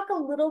let's talk a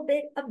little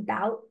bit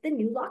about the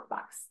new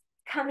lockbox.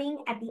 Coming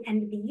at the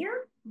end of the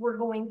year, we're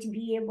going to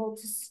be able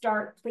to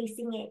start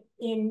placing it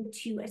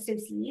into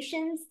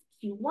associations,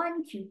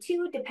 Q1,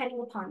 Q2,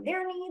 depending upon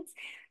their needs.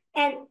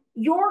 And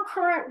your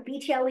current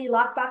BTLE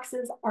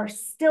lockboxes are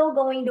still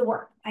going to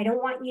work. I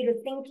don't want you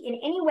to think in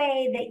any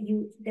way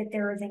that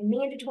there is a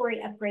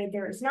mandatory upgrade.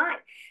 There is not.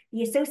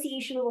 The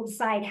association will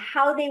decide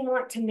how they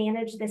want to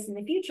manage this in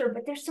the future,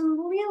 but there's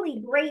some really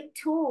great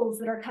tools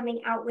that are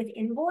coming out with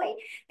Envoy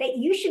that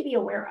you should be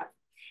aware of.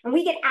 And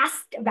we get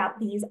asked about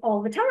these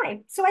all the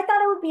time. So I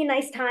thought it would be a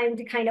nice time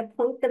to kind of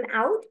point them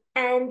out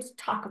and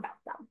talk about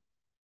them.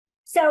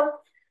 So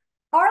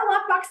our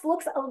lockbox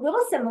looks a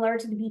little similar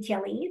to the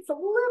BTLE. It's a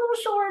little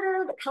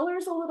shorter, the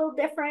color's a little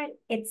different.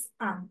 It's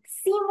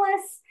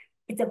seamless.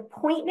 It's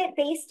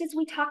appointment-based, as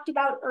we talked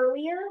about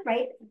earlier,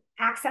 right?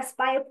 Access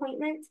by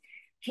appointment,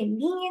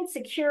 convenient,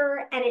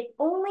 secure, and it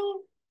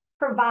only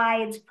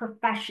provides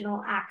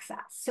professional access.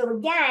 So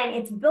again,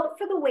 it's built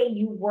for the way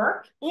you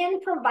work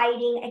and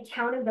providing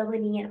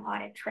accountability and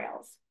audit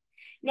trails.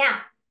 Now,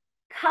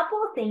 a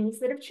couple of things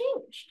that have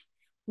changed.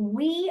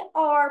 We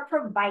are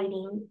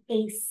providing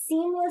a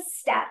seamless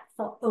step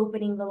for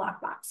opening the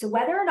lockbox. So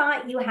whether or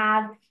not you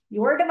have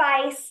your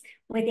device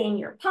within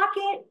your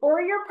pocket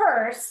or your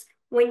purse,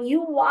 when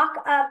you walk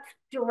up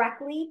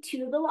directly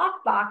to the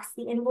lockbox,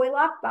 the Envoy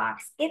lockbox,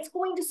 it's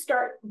going to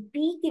start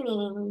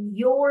beaconing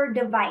your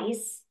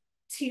device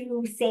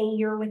to say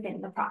you're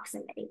within the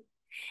proximity.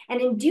 And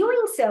in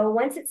doing so,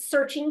 once it's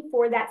searching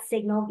for that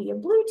signal via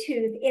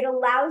Bluetooth, it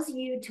allows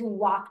you to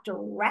walk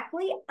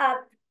directly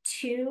up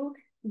to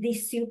the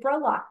Supra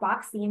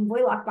lockbox, the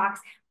Envoy lockbox,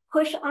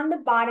 push on the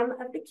bottom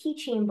of the key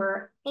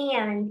chamber,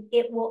 and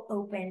it will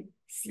open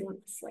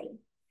seamlessly.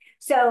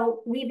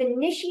 So we've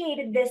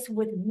initiated this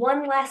with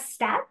one less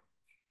step,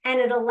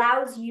 and it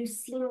allows you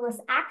seamless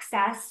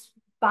access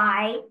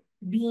by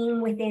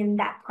being within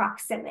that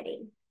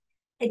proximity.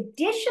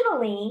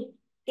 Additionally,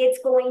 it's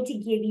going to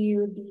give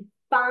you the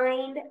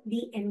Find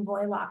the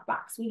Envoy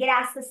lockbox. We get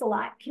asked this a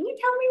lot. Can you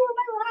tell me where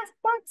my last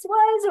box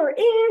was or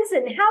is,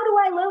 and how do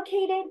I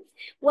locate it?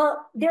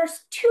 Well,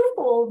 there's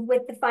twofold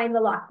with the Find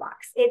the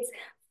Lockbox. It's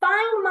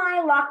find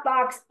my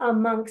lockbox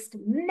amongst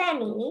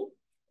many,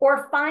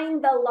 or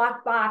find the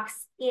lockbox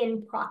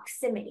in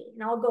proximity.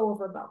 And I'll go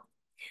over both.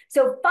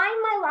 So find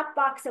my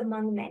lockbox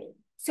among many.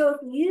 So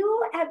if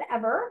you have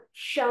ever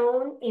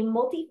shown a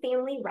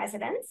multifamily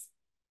residence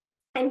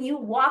and you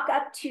walk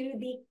up to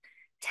the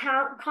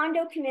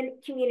condo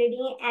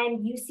community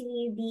and you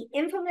see the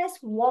infamous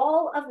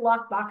wall of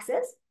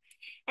lockboxes,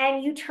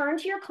 and you turn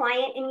to your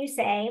client and you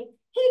say,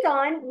 hey,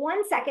 Dawn,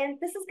 1 second,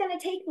 this is going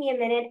to take me a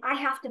minute. I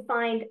have to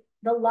find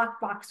the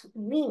lockbox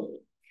we need.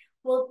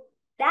 Well,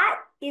 that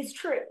is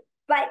true.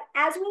 But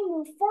as we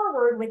move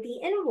forward with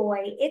the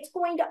Envoy, it's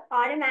going to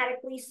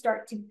automatically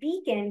start to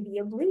beacon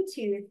via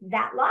Bluetooth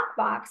that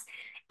lockbox,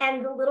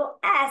 and the little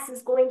S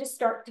is going to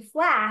start to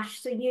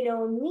flash. So you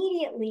know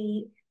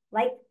immediately,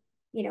 like,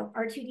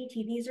 R2D2,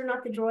 these are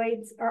not the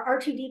droids, or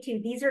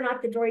R2D2, these are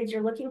not the droids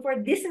you're looking for.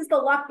 This is the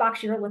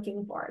lockbox you're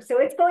looking for. So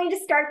it's going to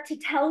start to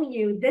tell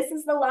you, this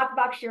is the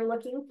lockbox you're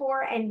looking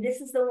for, and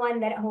this is the one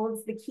that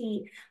holds the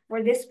key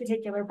for this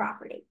particular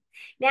property.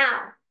 Now,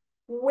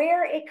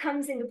 where it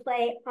comes into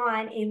play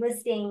on a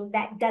listing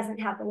that doesn't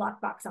have the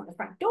lockbox on the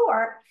front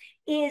door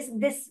is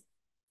this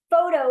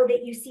photo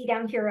that you see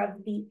down here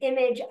of the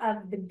image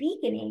of the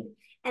beaconing.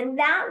 And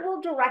that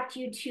will direct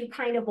you to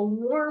kind of a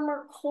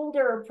warmer,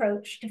 colder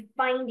approach to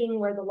finding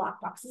where the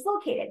lockbox is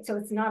located. So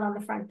it's not on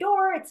the front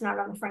door, it's not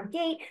on the front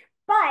gate,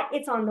 but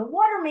it's on the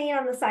water main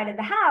on the side of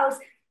the house.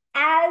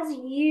 As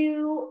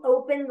you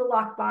open the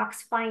lockbox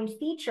find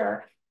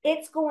feature,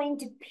 it's going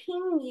to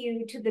ping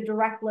you to the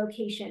direct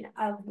location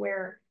of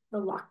where the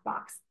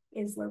lockbox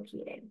is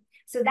located.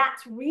 So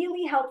that's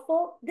really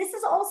helpful. This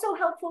is also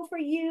helpful for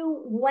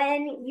you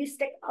when you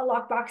stick a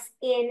lockbox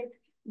in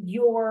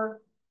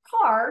your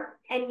car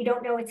and you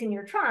don't know it's in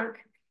your trunk.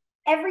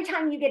 Every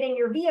time you get in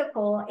your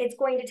vehicle, it's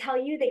going to tell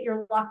you that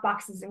your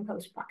lockbox is in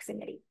close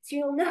proximity. So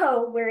you'll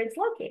know where it's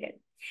located.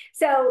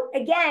 So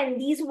again,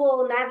 these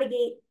will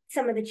navigate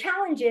some of the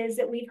challenges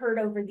that we've heard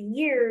over the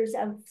years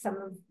of some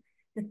of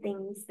the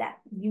things that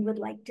you would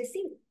like to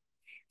see.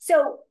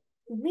 So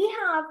we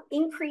have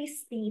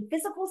increased the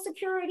physical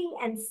security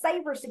and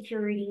cyber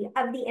security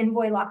of the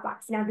Envoy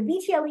lockbox. Now, the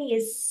BTLE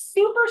is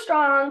super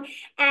strong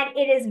and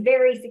it is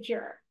very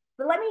secure.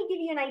 But let me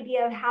give you an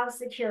idea of how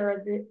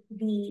secure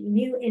the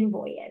new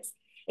Envoy is.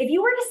 If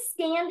you were to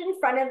stand in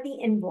front of the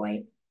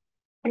Envoy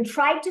and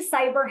try to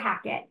cyber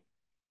hack it,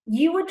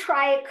 you would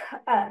try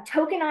a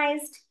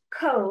tokenized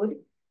code,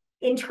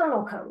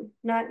 internal code,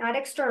 not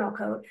external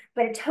code,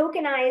 but a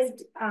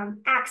tokenized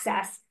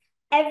access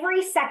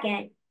every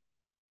second.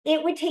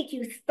 It would take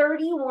you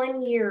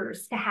 31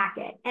 years to hack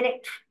it, and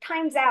it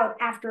times out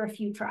after a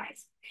few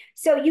tries.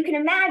 So you can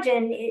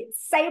imagine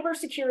it's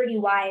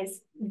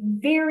cybersecurity-wise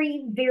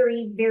very,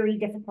 very, very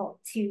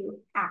difficult to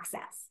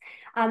access.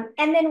 And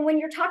then when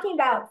you're talking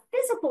about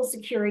physical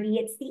security,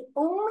 it's the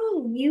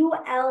only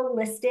UL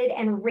listed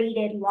and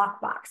rated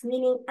lockbox,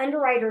 meaning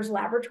Underwriters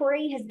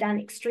Laboratory has done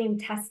extreme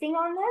testing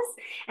on this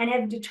and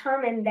have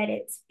determined that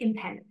it's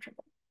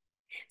impenetrable.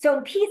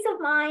 So peace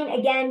of mind,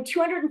 again,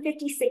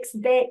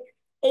 256-bit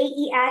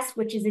AES,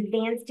 which is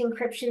Advanced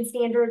Encryption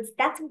Standards,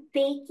 that's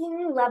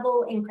banking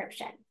level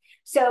encryption.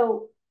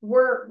 So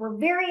we're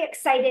very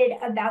excited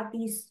about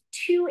these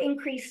two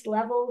increased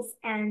levels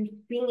and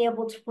being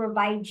able to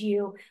provide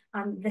you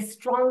the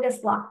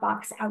strongest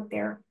lockbox out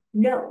there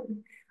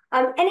known.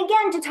 And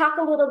again, to talk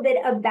a little bit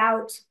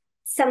about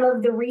some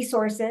of the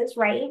resources,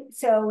 right?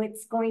 So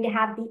it's going to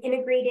have the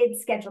integrated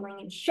scheduling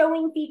and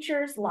showing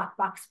features,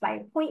 lockbox by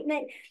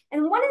appointment.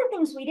 And one of the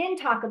things we didn't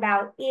talk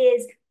about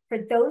is, for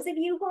those of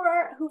you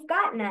who've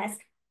gotten us,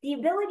 the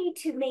ability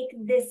to make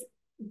this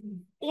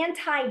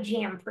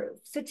anti-jam proof.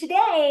 So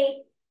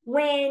today,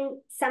 when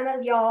some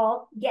of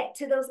y'all get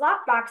to those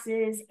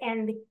lockboxes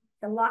and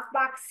the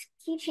lockbox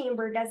key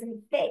chamber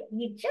doesn't fit,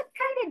 you just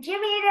kind of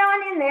jimmy it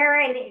on in there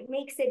and it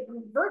makes it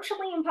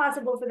virtually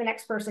impossible for the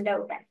next person to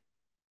open.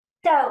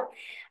 So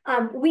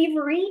we've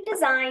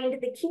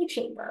redesigned the key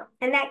chamber,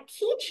 and that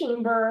key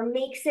chamber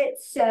makes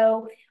it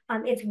so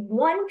it's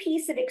one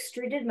piece of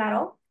extruded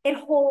metal. It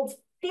holds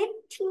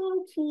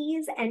 15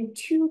 keys and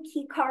 2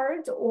 key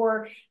cards,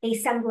 or a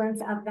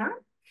semblance of them,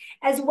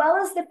 as well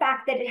as the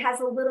fact that it has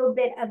a little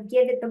bit of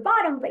give at the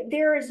bottom, but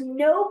there is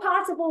no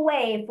possible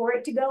way for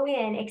it to go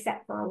in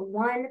except for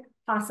one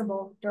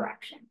possible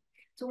direction.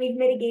 So we've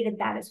mitigated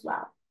that as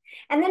well.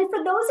 And then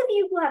for those of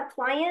you who have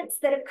clients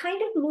that have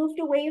kind of moved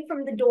away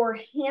from the door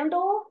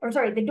handle, or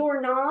sorry, the door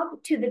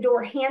knob to the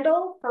door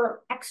handle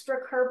for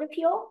extra curb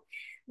appeal,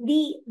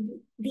 the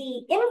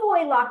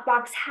Envoy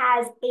lockbox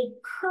has a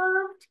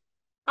curved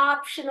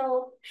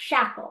optional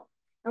shackle.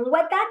 And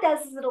what that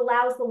does is it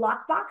allows the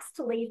lockbox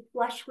to lay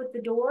flush with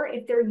the door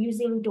if they're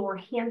using door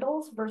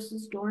handles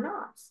versus door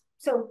knobs.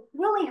 So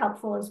really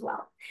helpful as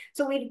well.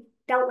 So we've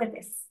dealt with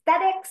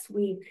aesthetics,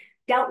 we've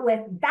dealt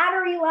with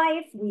battery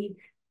life, we've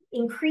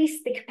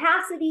increased the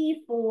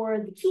capacity for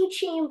the key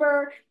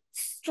chamber,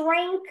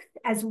 strength,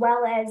 as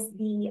well as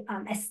the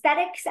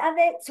aesthetics of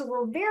it. So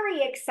we're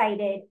very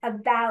excited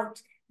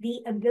about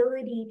the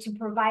ability to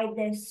provide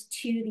this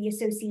to the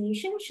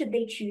association should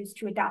they choose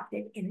to adopt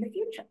it in the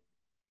future.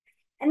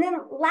 And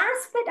then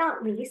last but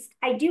not least,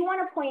 I do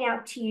want to point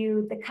out to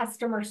you the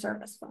customer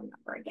service phone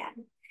number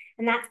again,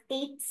 and that's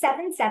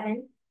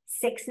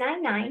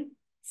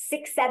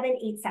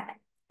 877-699-6787.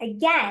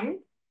 Again,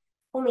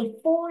 only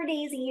 4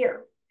 days a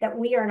year that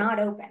we are not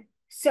open.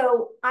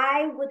 So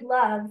I would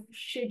love,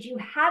 should you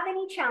have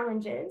any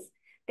challenges,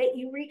 that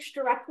you reach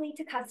directly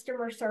to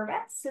customer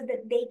service so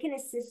that they can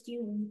assist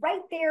you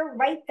right there,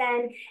 right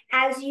then,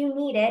 as you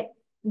need it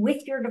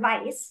with your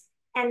device,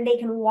 and they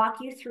can walk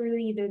you through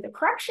either the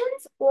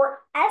corrections or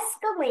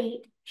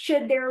escalate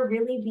should there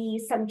really be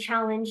some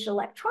challenge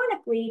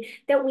electronically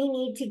that we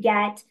need to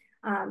get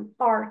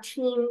our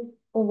team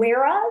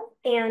aware of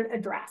and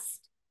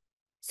addressed.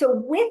 So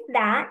with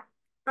that,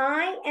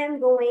 I am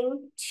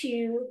going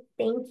to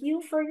thank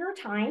you for your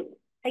time.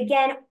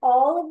 Again,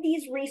 all of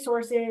these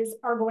resources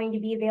are going to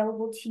be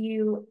available to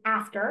you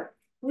after.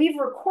 We've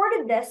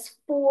recorded this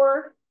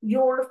for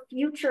your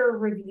future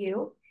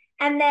review.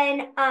 And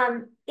then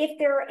if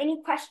there are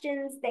any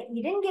questions that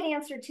you didn't get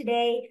answered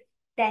today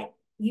that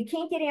you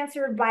can't get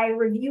answered by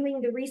reviewing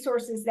the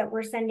resources that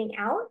we're sending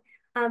out,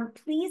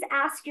 please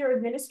ask your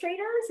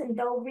administrators and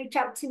they'll reach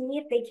out to me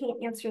if they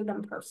can't answer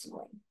them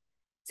personally.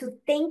 So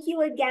thank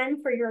you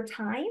again for your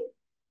time,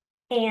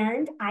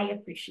 and I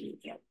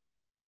appreciate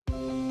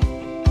you.